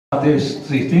This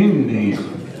thing,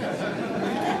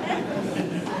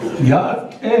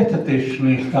 Yat etatisch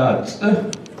nicht dat.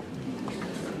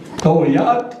 To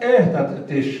yat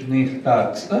etatisch nicht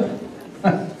dat.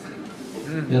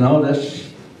 You know,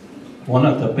 that's one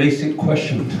of the basic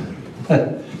questions.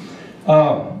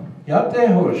 Yat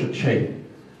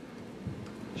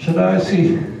should I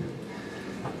see?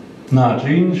 Na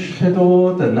jin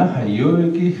shedo the na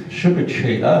hayugi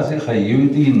shibiche as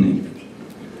hayudini.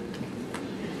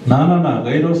 Nana na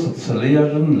gaido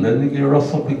saliajan lenigi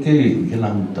rosopiki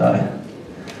ginanta.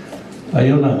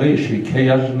 Ayona reishi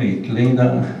kayajni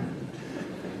lina.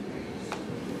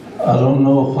 I don't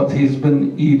know what he's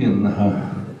been eating.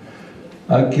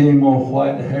 I came more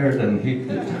white-haired than he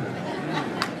did.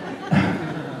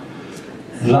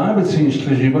 When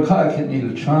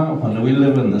we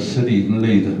live in the city in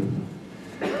Leiden,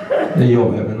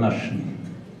 you have a nation.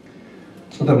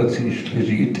 So that was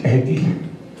it eggy.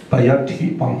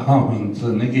 Bayati Bankang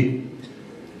Zenigi.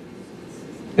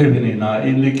 Even in our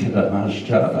illiquid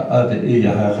Nasjada, other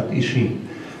Eya Ishi,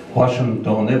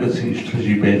 Washington, everything is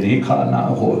Trijibedi, Kana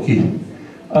Hoki,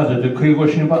 other the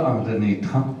Krigoshimba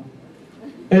underneath.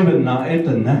 Even now, at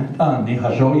the net, Annie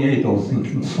Hajoye, those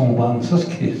thinking Somban's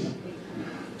case.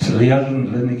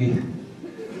 Silian Lenigi,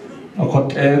 a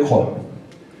cot echo.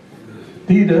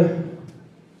 Dida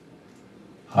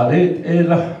Halet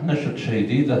Ela Neshache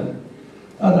Dida.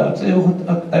 That's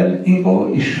el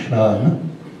ego Islam.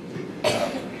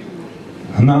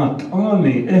 Not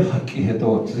only Ehaki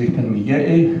hedot zipen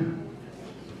ye,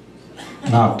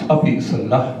 not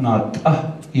Abisalah, not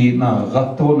Ina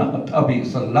Rato, not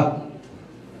Abisalah.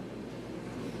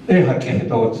 Ehaki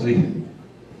hedot zi.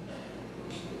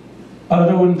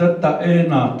 Arun that the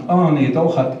not only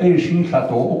though had a shin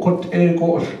shadow, could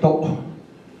ego stop.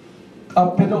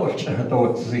 Apedoch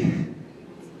hedot zi.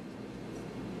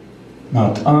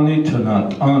 Not ani to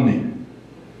not ani.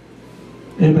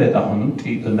 Ebedahan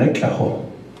ti the nekaho.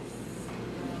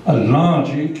 A large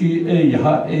iki e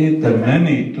yaha e the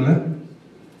nanitle.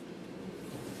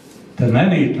 The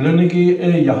nanitlenigi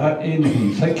e yaha e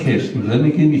nin sekes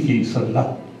lenigi nihi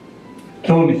sala.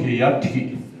 Donihi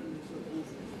yati.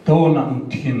 Dona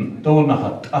antin, dona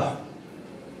hata.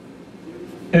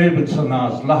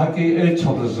 Ebetsanaz lahaki e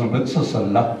todazambitsa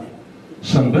sala.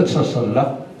 Sambitsa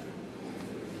sala.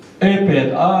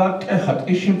 Ebed art echat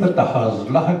ishim betahaz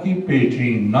lahaki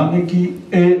peji naniki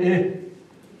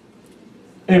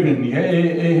even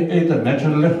ye the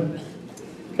natural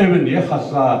even ye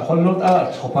hazard holot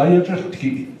art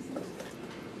hobayajti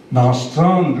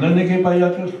Nastran lenigi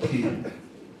bayajti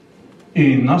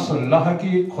in nasal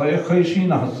lahaki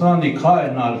koekheshin hazani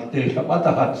kainal de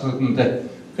labatahatzende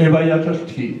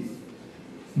ebayajti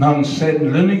nan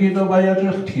sen lenigi do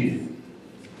bayajti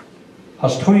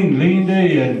has twin leaned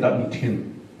and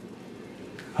Dantin.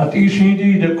 Hat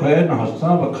Ishidi the Quen has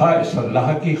never kais a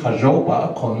lahaki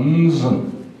hajoba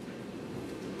conzen.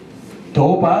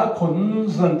 Doba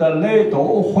conzen the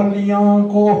ledo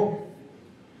holiango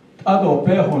ado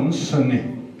behonsene.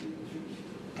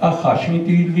 A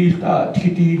hashidi lit a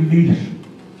titi lit.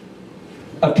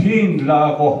 A teen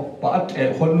lago but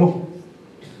a holo.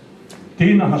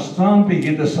 Dina Hassan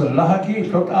begin the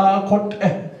salahaki lot a kot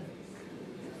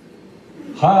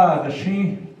Ha the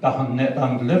she dahan net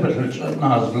and liberals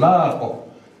nas lago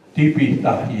dipi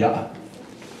dahia.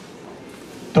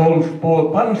 Don't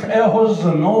both punch ehos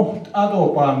no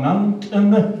adopanant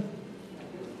in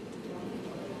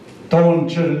don't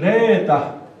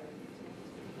geleda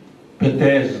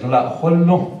bedes la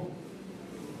holno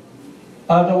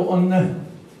ado on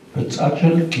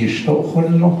betzachel kish to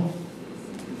holno.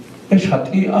 Ish hat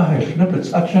I ahel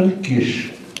betzachel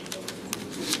kish.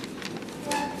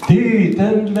 Die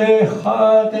den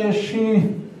lechadeshi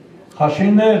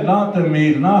hashine late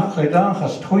mir nach gedan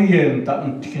hastoyen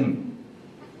dantin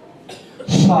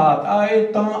saat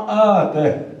aitan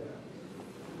ade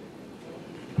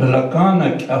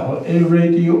belakana kaho a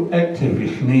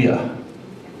radioactive nia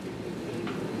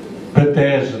but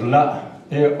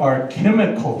there are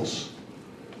chemicals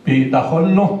be the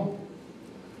hollo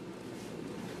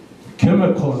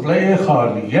chemicals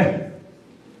lechaliye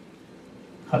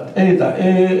hat da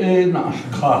nach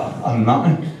ka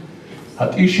anna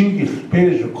hat ishin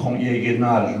gespej kom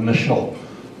yeginal nasho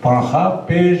panha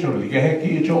pejo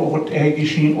yeki jo ot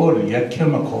egishin or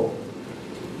yakemako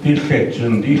di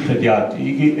fetchen di khadiat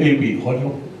igi ebi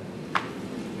holo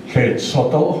fet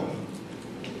soto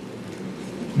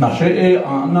nashe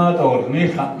anna dor ne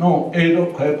khatno edo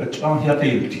khepetang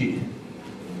yatilti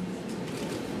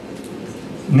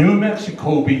New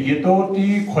Mexico be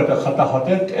yedoti kwada khata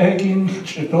hatet egin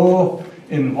chito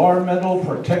Environmental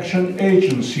Protection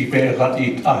Agency begat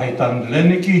it ahetan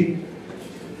leniki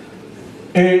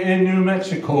New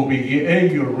Mexico be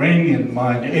uranium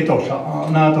mine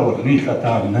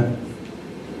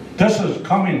This is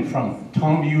coming from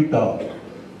Tom Udall,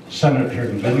 Senator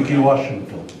in Leniki,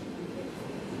 Washington.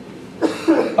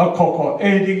 Akoko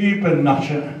edigi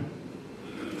benache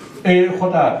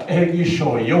khodat egi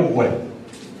show yowe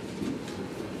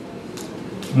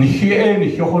ni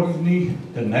yohni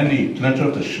the nani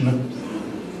pleasure the shna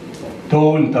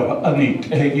don't have any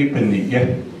egi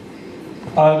beniye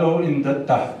ado in the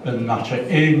ta benache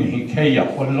eni keya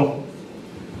hollo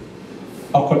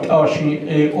akot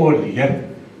ashi oliye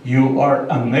you are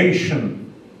a nation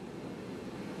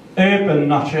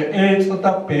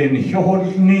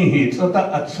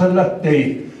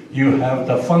you have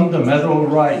the fundamental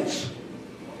rights.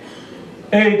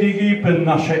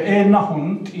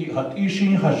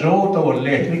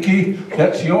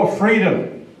 That's your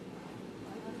freedom.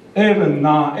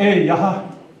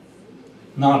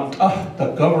 Not the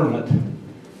government.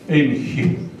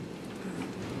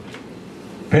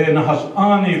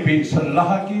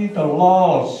 The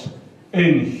laws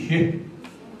in here.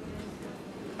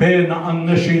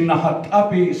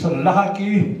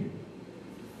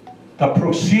 The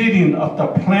proceeding of the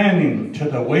planning to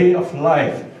the way of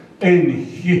life in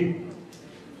here.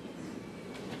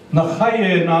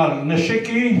 Nachaye na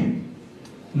nishiki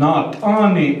not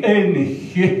ani in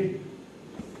here.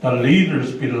 The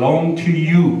leaders belong to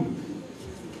you.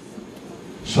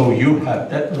 So you have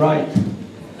that right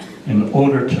in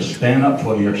order to stand up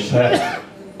for yourself.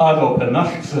 Ado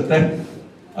benachzete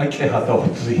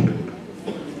akehadotzi.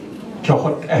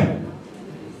 Chokot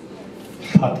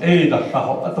Hat da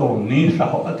saho ato ni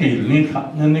saho ati ni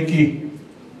neneki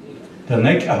the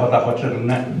neck ahoda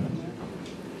hocherne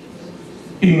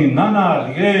in nana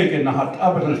liege na hat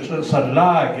abel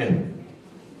salage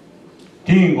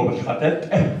tingo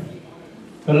beshatet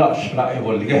belash la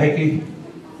evol gehegi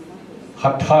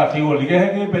hat hat evol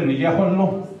gehegi ben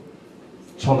yaholo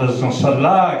so das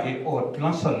salage o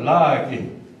plan salage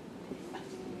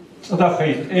so da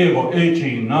khait evo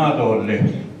eji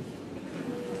nadole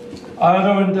the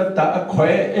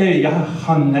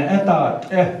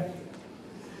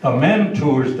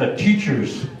mentors, the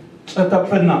teachers, the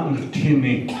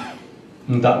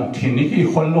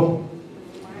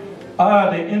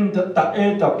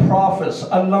prophets,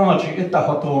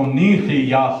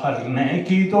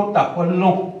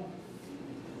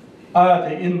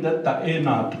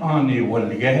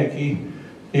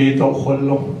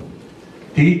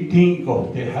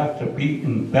 they have to be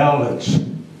in balance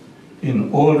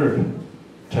in order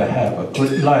to have a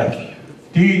good life.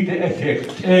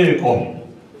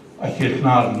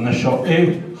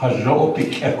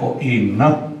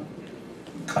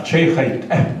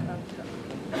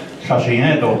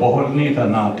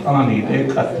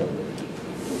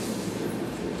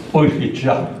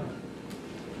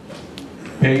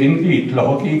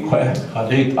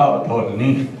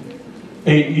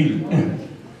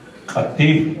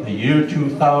 The year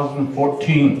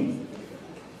 2014.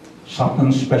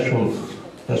 Something special,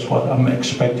 that's what I'm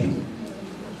expecting.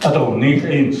 I don't need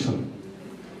answer.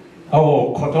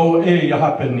 Oh, kodo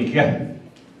happen again.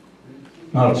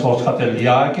 Now so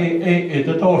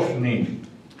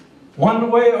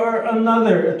one way or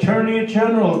another, Attorney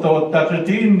General thought that it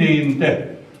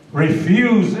didn't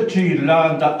refuse to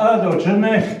land the other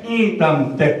genech eat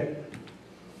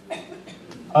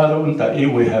I don't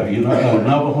we have,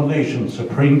 Navajo Nation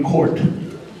Supreme Court.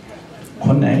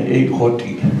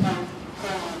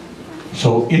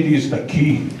 So it is the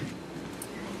key.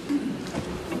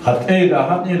 Hat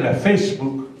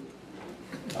Facebook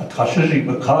at Hashiri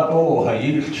Bakado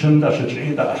Hayil Chunda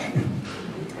Shida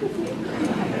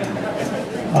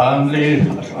Anli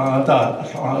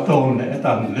Adon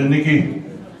Etan Linigi.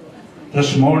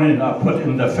 This morning I put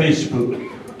in the Facebook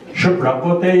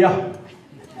Shubrakoteya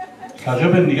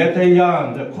Kajabin Yeteya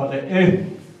and the Kote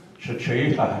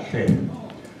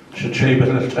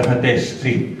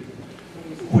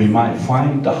we might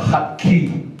find the hot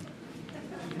key.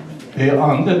 They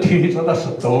on the teeth of the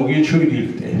Satogi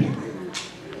Tree.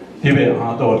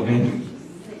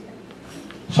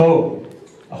 So,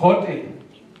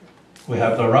 we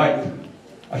have the right.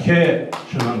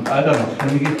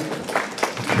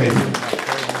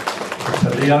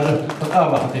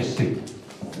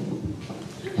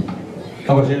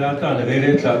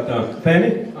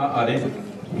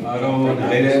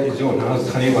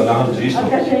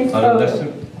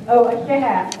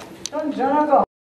 Oh,